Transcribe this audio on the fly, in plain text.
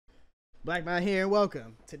BlackMattHere,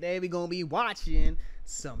 welcome. Today we gonna be watching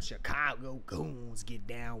some Chicago goons get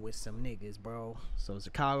down with some niggas, bro. So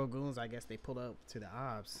Chicago goons, I guess they pull up to the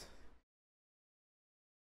ops.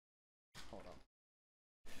 Hold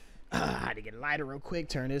on. I had to get a lighter real quick.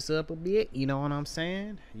 Turn this up a bit. You know what I'm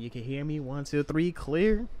saying? You can hear me 1, 2, 3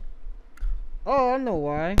 clear. Oh, I know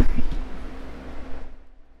why.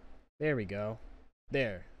 There we go.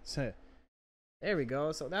 There. So, there we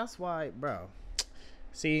go. So that's why, bro.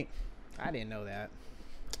 See, I didn't know that.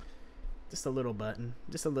 Just a little button.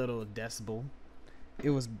 Just a little decibel.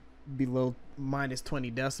 It was below minus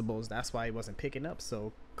 20 decibels. That's why it wasn't picking up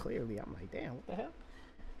so clearly. I'm like, damn, what the hell?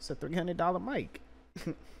 It's a $300 mic.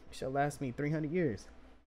 Shall last me 300 years.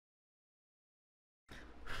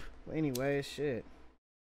 But anyway, shit.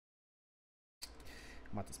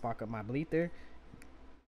 I'm about to spark up my bleether.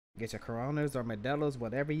 Get your Coronas or Modelos,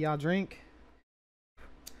 whatever y'all drink.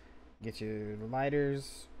 Get your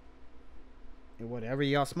lighters and whatever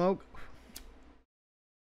y'all smoke.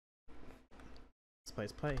 This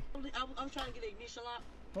place play. I'm trying to get an ignition lock.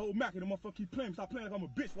 Oh, Mac, the motherfucker keep playing. Stop playing like I'm a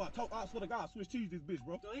bitch while I talk. I swear to God, I switch cheese this bitch,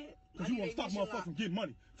 bro. Go ahead. Cause you want to stop motherfuckers from getting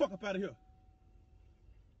money. Fuck up out of here.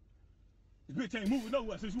 This bitch ain't moving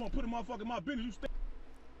nowhere since you want to put a motherfucker in my business. You stay.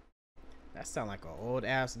 That sound like an old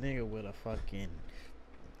ass nigga with a fucking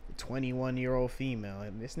 21-year-old female.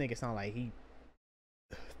 And this nigga sound like he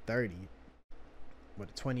 30 with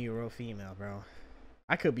a 20-year-old female, bro.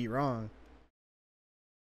 I could be wrong.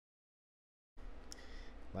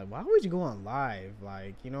 Like, why would you go on live?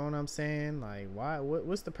 Like, you know what I'm saying? Like, why?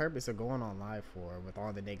 What's the purpose of going on live for with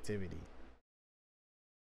all the negativity?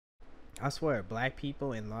 I swear, black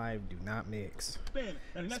people in live do not mix,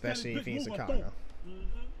 especially if you're in Chicago.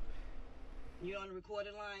 You're on the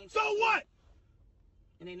recorded line. So what?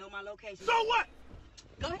 And they know my location. So what?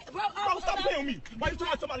 Go ahead, bro. Bro, stop playing with me. Why you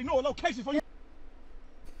trying to somebody know a location for you?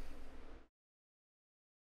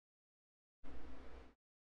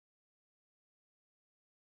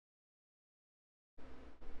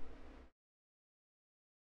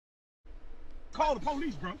 Call the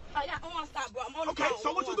police, bro. I want to stop, bro. I'm on the Okay, phone.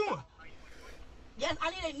 so what you doing? Yes,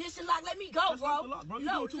 I need an ignition lock. Let me go, That's bro. not the lock, bro. You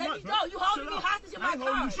No, doing too let much, me bro. go. You holding Chill me out. hostage in I my ain't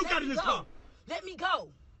holding car. you. Shoot out of this car. Let me go.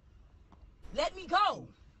 Let me go.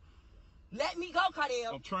 Let me go,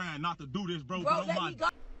 Cardell. I'm trying not to do this, bro. Bro, let me go.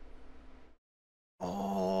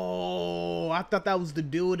 Oh, I thought that was the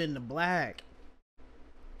dude in the black.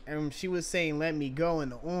 And she was saying, let me go in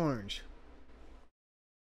the orange.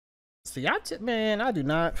 See, man, I do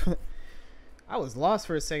not. I was lost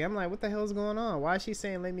for a second. I'm like, what the hell's going on? Why is she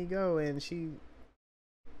saying, let me go? And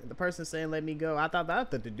the person saying, let me go. I thought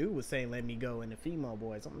the dude was saying, let me go. And the female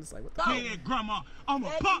boys. I'm just like, what the hell? Yeah, grandma. I'm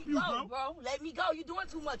going to pop you, bro. Let me go. You're doing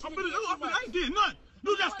too much. I ain't did nothing.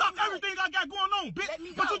 You just stopped everything I got going on,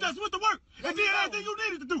 bitch. But you just went to work and did everything you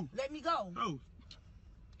needed to do. Let me go. Oh.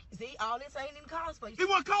 See, all this ain't in cause for you. It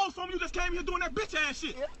wasn't calls from you. Just came here doing that bitch ass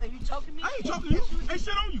shit. Yeah, and you choking me? I ain't choking you. Ain't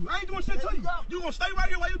shit on you. I ain't doing shit to you. You gonna stay right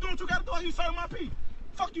here while you doing what you gotta do while you serving my pee.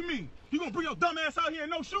 Fuck you mean? You gonna bring your dumb ass out here in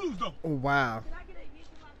no shoes though. Oh, wow. Can I get an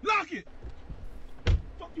ignition lock? Lock it.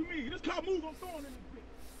 Fuck you mean? This car move, I'm throwing in this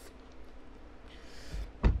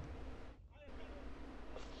bitch.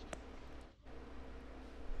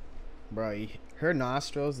 Bro, her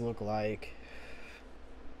nostrils look like...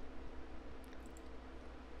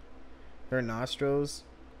 Her nostrils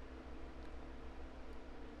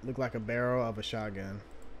look like a barrel of a shotgun.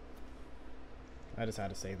 I just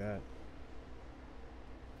had to say that.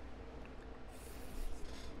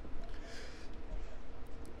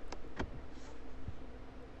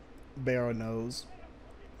 Barrel nose.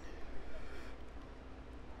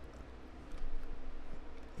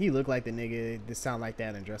 He looked like the nigga that sound like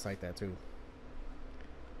that and dress like that too.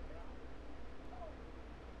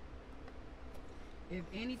 If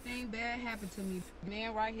anything bad happened to me,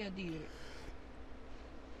 man right here did it.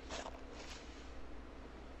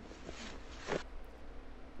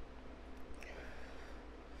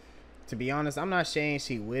 To be honest, I'm not saying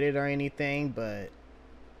she with it or anything, but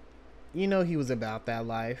you know he was about that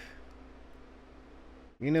life.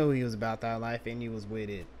 You know he was about that life and he was with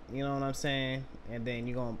it. You know what I'm saying? And then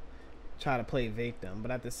you gonna try to play victim.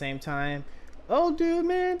 But at the same time, oh dude,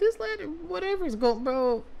 man, this lady, whatever's going,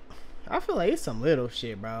 bro. I feel like it's some little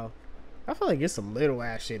shit, bro. I feel like it's some little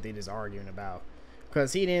ass shit they just arguing about.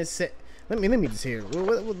 Cause he didn't say. Let me just hear.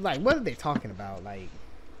 Like, what are they talking about? Like,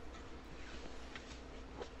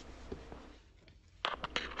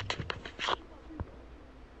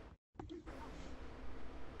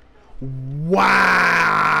 wow.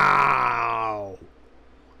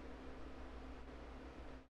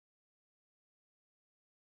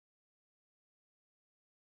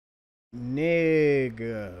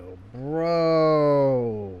 Nigga.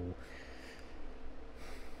 bro.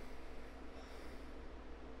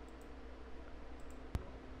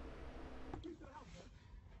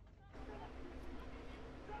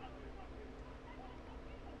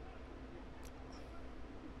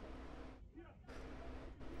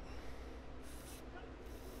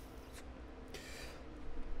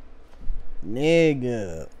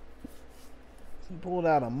 Nigga. He pulled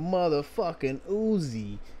out a motherfucking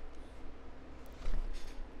Uzi.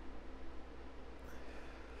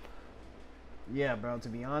 Yeah, bro, to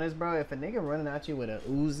be honest, bro, if a nigga running at you with a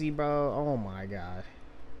Uzi, bro, oh my god.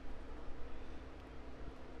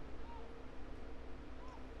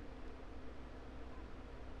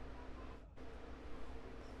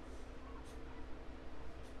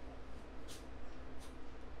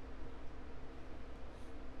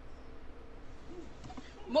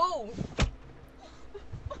 Move.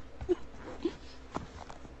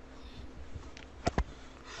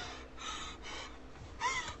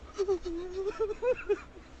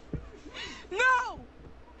 No.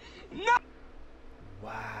 No.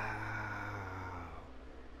 Wow.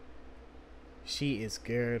 She is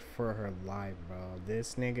scared for her life, bro.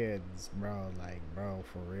 This nigga is, bro, like, bro,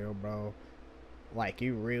 for real, bro. Like,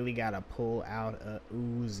 you really gotta pull out a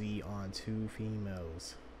Uzi on two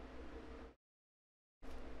females.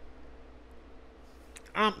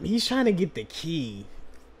 He's trying to get the key.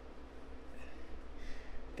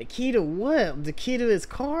 The key to what? The key to his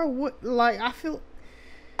car? What? Like, I feel...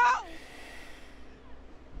 Oh.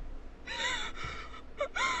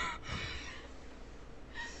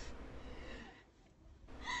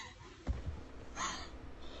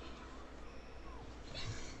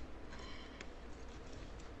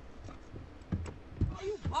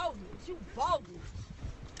 You bogus. You bogus.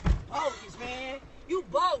 Bogus, man. You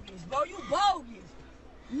bogus, bro. You bogus.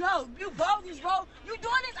 No, you bogus, bro. You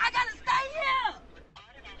doing this? I gotta stay here.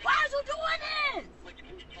 Why is you doing this?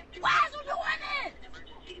 Why is you doing this?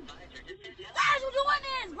 Why is you doing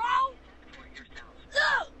this, bro?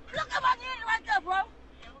 Look at my hand right there, bro.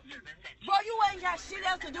 Bro, you ain't got shit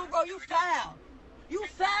else to do, bro. You foul. You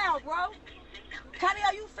foul, bro.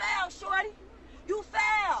 Kanye, you foul, shorty. You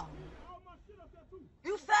foul.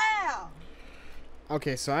 You foul.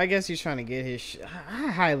 Okay, so I guess he's trying to get his shit.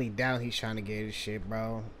 I highly doubt he's trying to get his shit,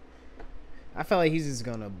 bro. I feel like he's just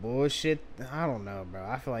gonna bullshit. I don't know, bro.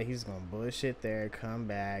 I feel like he's gonna bullshit there, come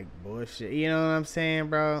back, bullshit. You know what I'm saying,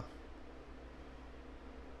 bro?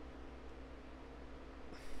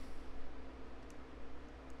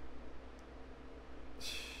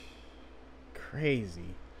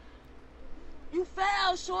 Crazy. You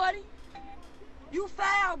foul, shorty. You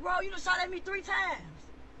foul, bro. You done shot at me 3 times.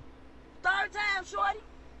 3rd time, shorty.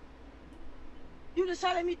 You done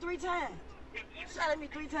shot at me 3 times. Shot at me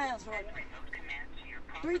 3 times, shorty.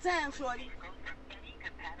 3 times, shorty.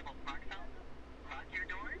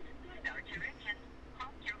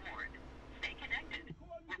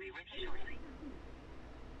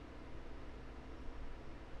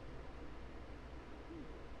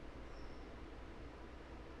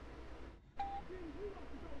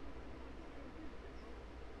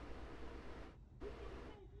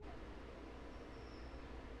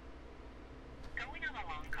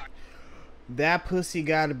 That pussy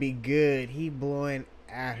gotta be good. He blowing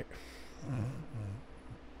at her.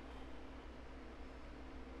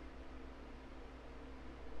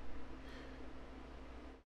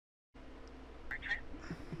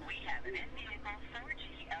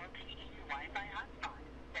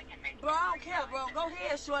 Bro, I don't care, bro. Go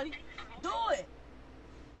ahead, shorty. Do it.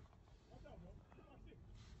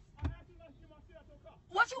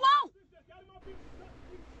 What you want?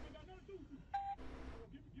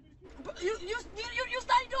 You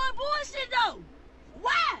started doing bullshit though.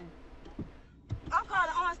 Why? I'm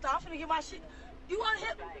calling OnStar. I'm finna get my shit. You wanna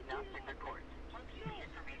hit?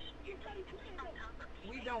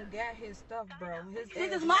 We don't got his stuff, bro.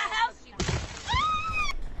 This is my house.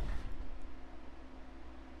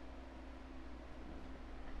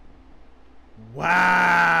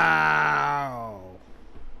 Wow.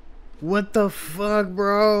 What the fuck,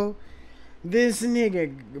 bro? This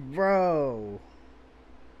nigga, bro.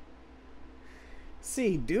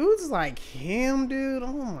 See, dudes like him, dude.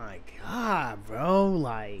 Oh my god, bro.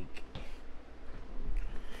 Like,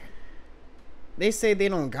 they say they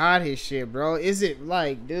don't got his shit, bro. Is it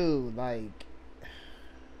like, dude, like,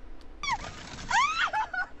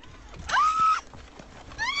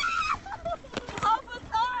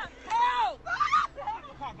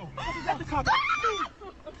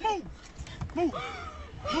 Move.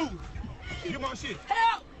 Get my shit.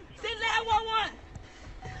 Help! Send 911.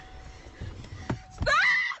 Stop!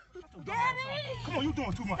 Daddy! Come on, you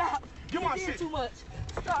doing too much. Stop. Get You my did shit. too much.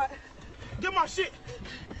 Stop. God. Get my shit.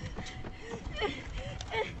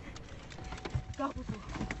 Go, Poo-Poo.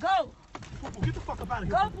 Go. Poo-Poo, get the fuck up out of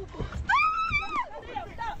here. Go, Poo-Poo.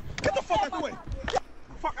 Stop. Get the fuck out the way.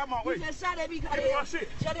 Fuck out my way. You just shot at me, Get my shit.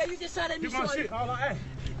 Shut up, you just shot at me, Get my shorty. shit. All I ask.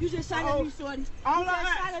 You just shot at me, shorty. All You I just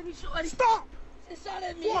ask. shot at me, shorty. Stop. You just shot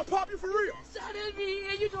at me. Boy, I'll pop you for real. Shot at me,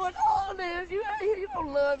 and you doing all this. You out here, you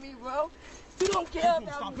don't love me, bro. You don't care Poo-Poo,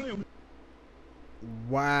 about stop me. playing with me.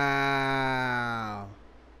 Wow.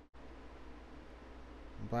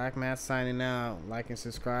 BlackMatt signing out. Like and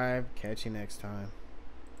subscribe. Catch you next time.